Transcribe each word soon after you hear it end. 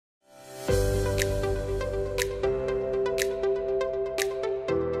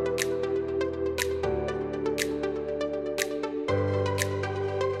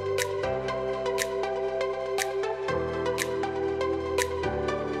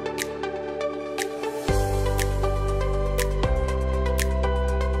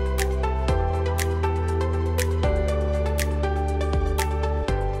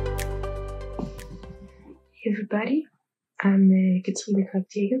everybody. I'm Katrine Koch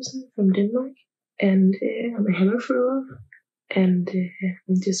Jacobsen from Denmark, and I'm a hammer thrower. And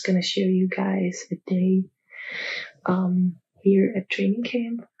I'm just gonna show you guys a day here at training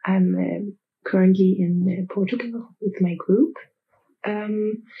camp. I'm currently in Portugal with my group,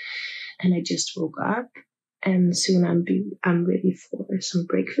 and I just woke up, and soon I'm ready for some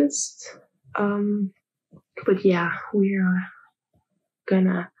breakfast. But yeah, we are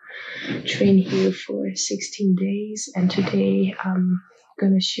gonna train here for 16 days, and today I'm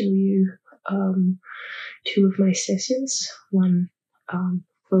gonna show you two of my sessions, one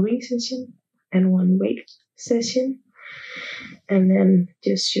rowing session and one weight session, and then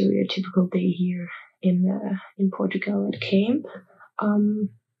just show you a typical day here in Portugal at camp.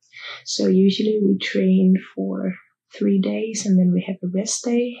 So usually we train for 3 days and then we have a rest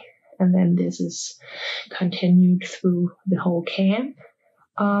day, and then this is continued through the whole camp.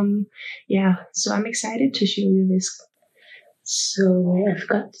 So I'm excited to show you this. So I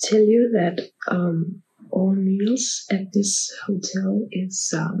forgot to tell you that all meals at this hotel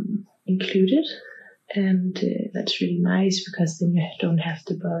is included, and that's really nice because then you don't have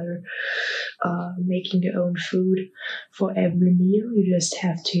to bother making your own food for every meal. You just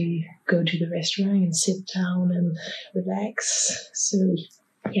have to go to the restaurant and sit down and relax. So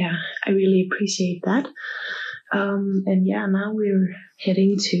yeah, I really appreciate that. And yeah, now we're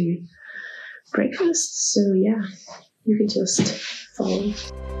heading to breakfast. So yeah, you can just follow.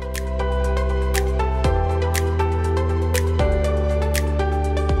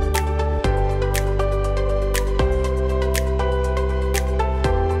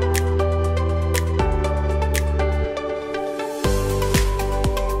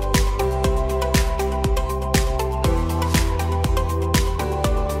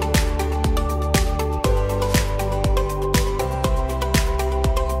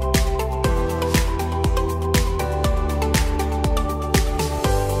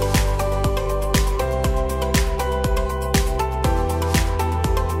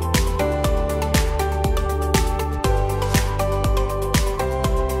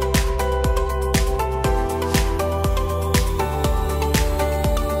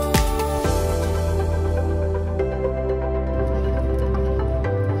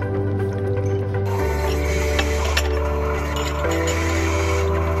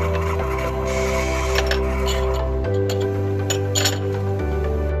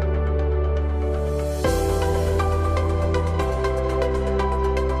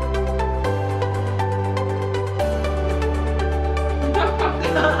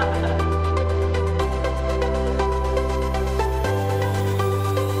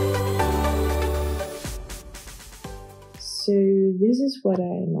 So this is what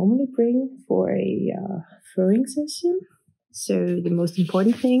I normally bring for a throwing session. So the most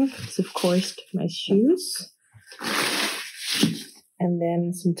important thing is, of course, my shoes, and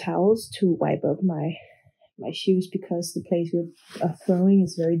then some towels to wipe up my shoes because the place we're throwing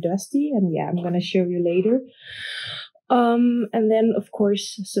is very dusty. And yeah, I'm gonna show you later. And then of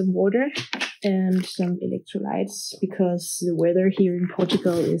course some water and some electrolytes because the weather here in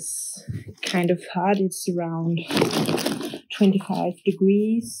Portugal is kind of hot. It's around 25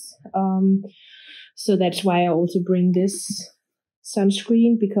 degrees. So that's why I also bring this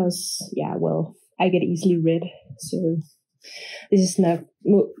sunscreen because, yeah, well, I get easily red. So this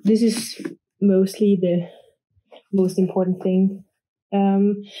is mostly the most important thing.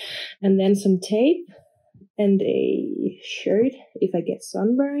 And then some tape and a shirt if I get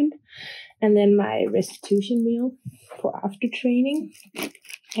sunburned. And then my restitution meal for after training.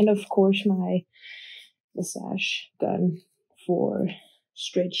 And of course my massage gun for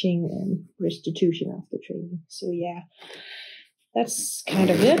stretching and restitution after training. So yeah, that's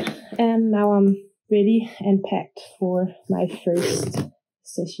kind of it. And now I'm ready and packed for my first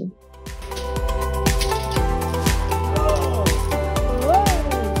session.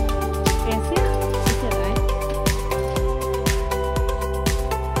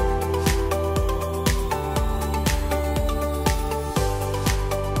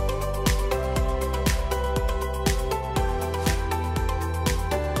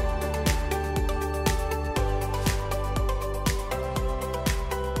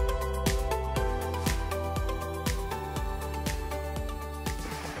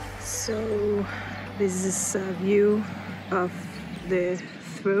 So this is a view of the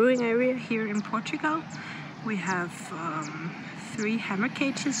throwing area here in Portugal. We have 3 hammer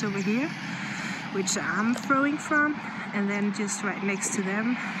cages over here, which I'm throwing from, and then just right next to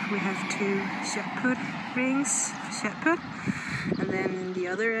them we have 2 shot put rings for shot put, and then in the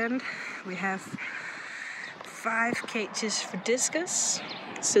other end we have 5 cages for discus,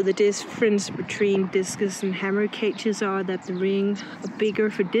 So the difference between discus and hammer cages are that the ring are bigger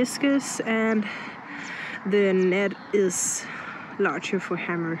for discus and the net is larger for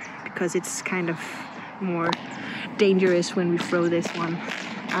hammer, because it's kind of more dangerous when we throw this one,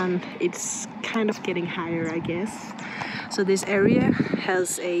 and it's kind of getting higher, I guess. So this area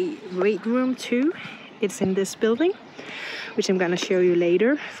has a weight room too. It's in this building, which I'm gonna show you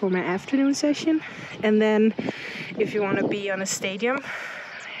later for my afternoon session. And then if you want to be on a stadium,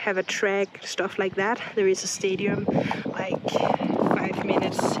 have a track, stuff like that, there is a stadium like 5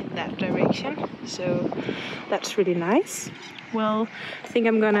 minutes in that direction, so that's really nice. Well, I think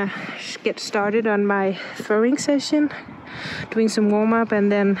I'm gonna get started on my throwing session, doing some warm-up,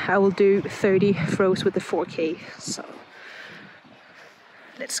 and then I will do 30 throws with the 4K. So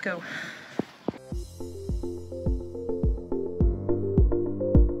let's go.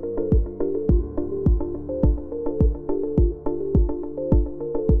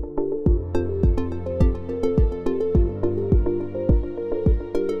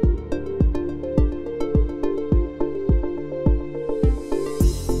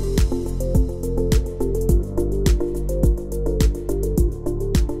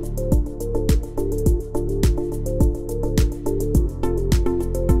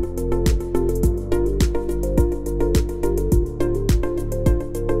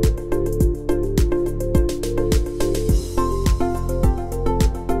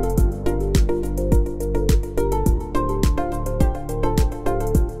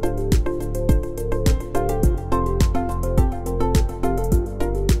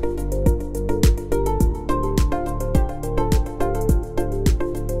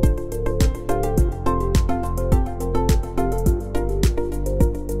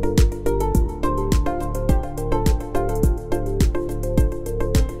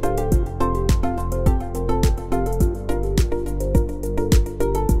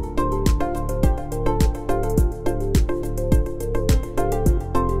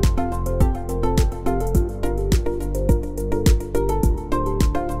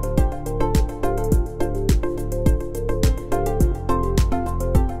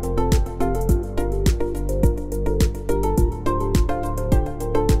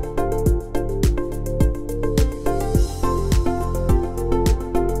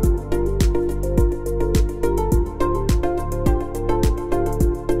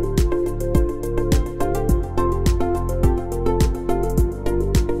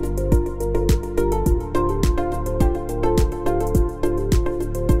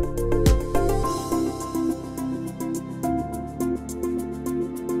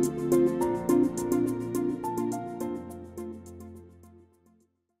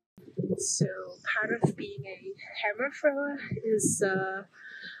 So part of being a hammer thrower is the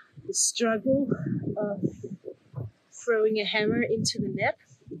struggle of throwing a hammer into the net.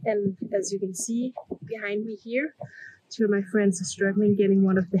 And as you can see behind me here, two of my friends are struggling getting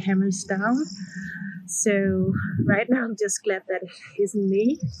one of the hammers down. So right now I'm just glad that it isn't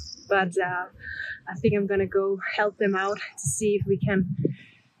me, but I think I'm gonna go help them out to see if we can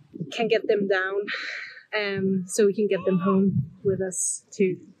get them down, so we can get them home with us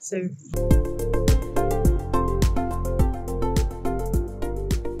too. So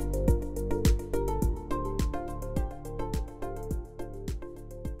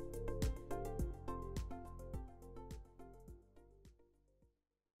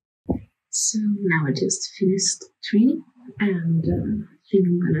now I just finished training and I think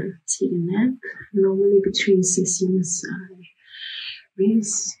I'm gonna take a nap. Normally between sessions I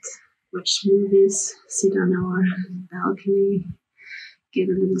rest, watch movies, sit on our balcony, get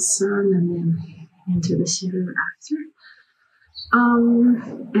a little sun, and then enter the shadow after.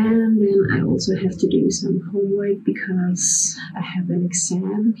 And then I also have to do some homework because I have an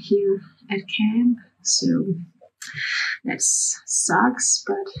exam here at camp, so that sucks,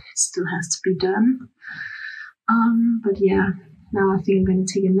 but it still has to be done. But yeah, now I think I'm gonna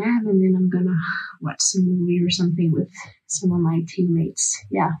take a nap and then I'm gonna watch some movie or something with some of my teammates.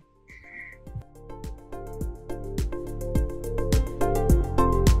 Yeah.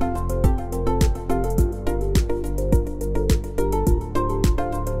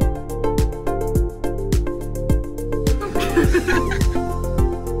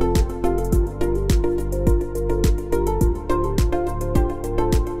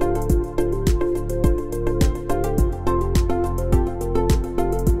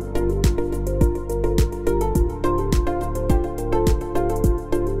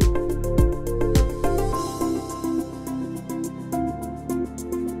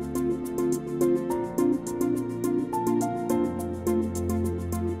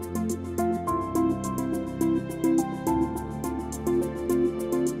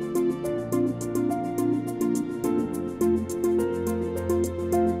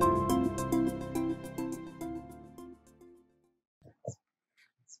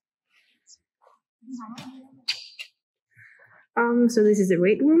 So this is the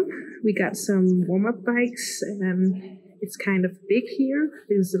weight room. We got some warm-up bikes, and it's kind of big here.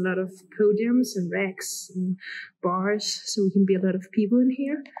 There's a lot of podiums and racks and bars, so we can be a lot of people in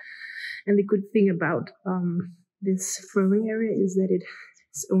here. And the good thing about this throwing area is that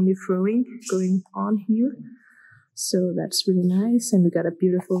it's only throwing going on here. So that's really nice, and we got a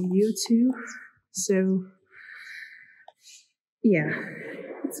beautiful view too. So yeah,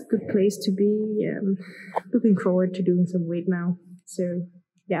 it's a good place to be. Looking forward to doing some weight now. So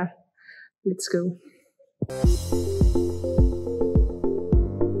yeah, let's go.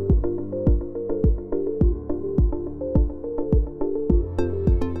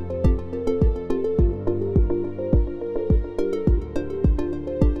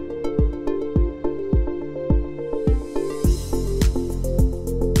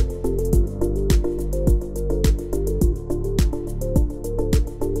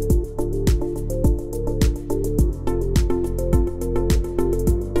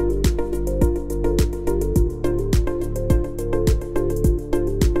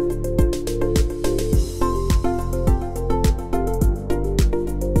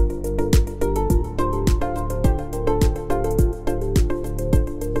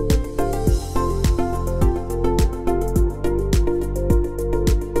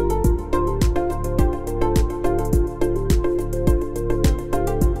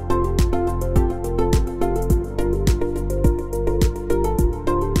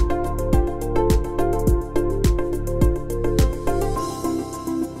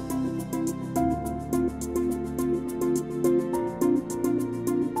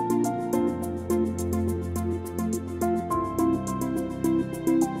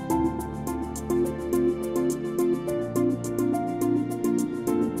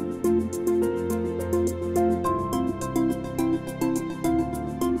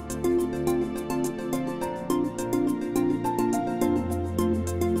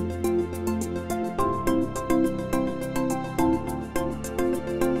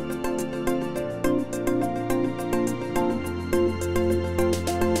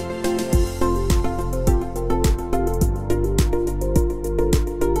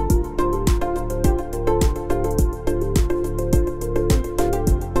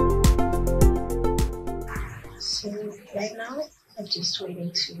 Right now, I'm just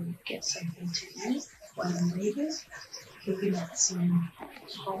waiting to get something to eat while I'm waiting, looking at some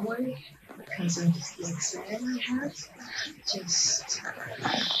homework because of the exam I have. Just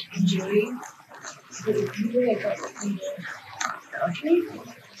enjoying the computer I got from the balcony.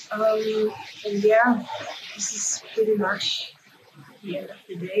 And yeah, this is pretty much the end of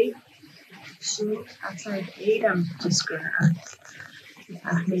the day. So after I ate, I'm just gonna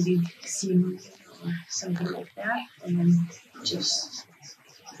maybe see a movie or something like that, and then just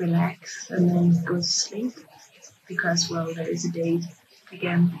relax and then go to sleep because, well, there is a day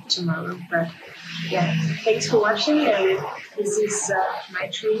again tomorrow. But yeah, thanks for watching, and this is my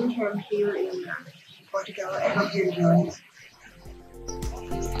training camp here in Portugal. I hope you enjoy it.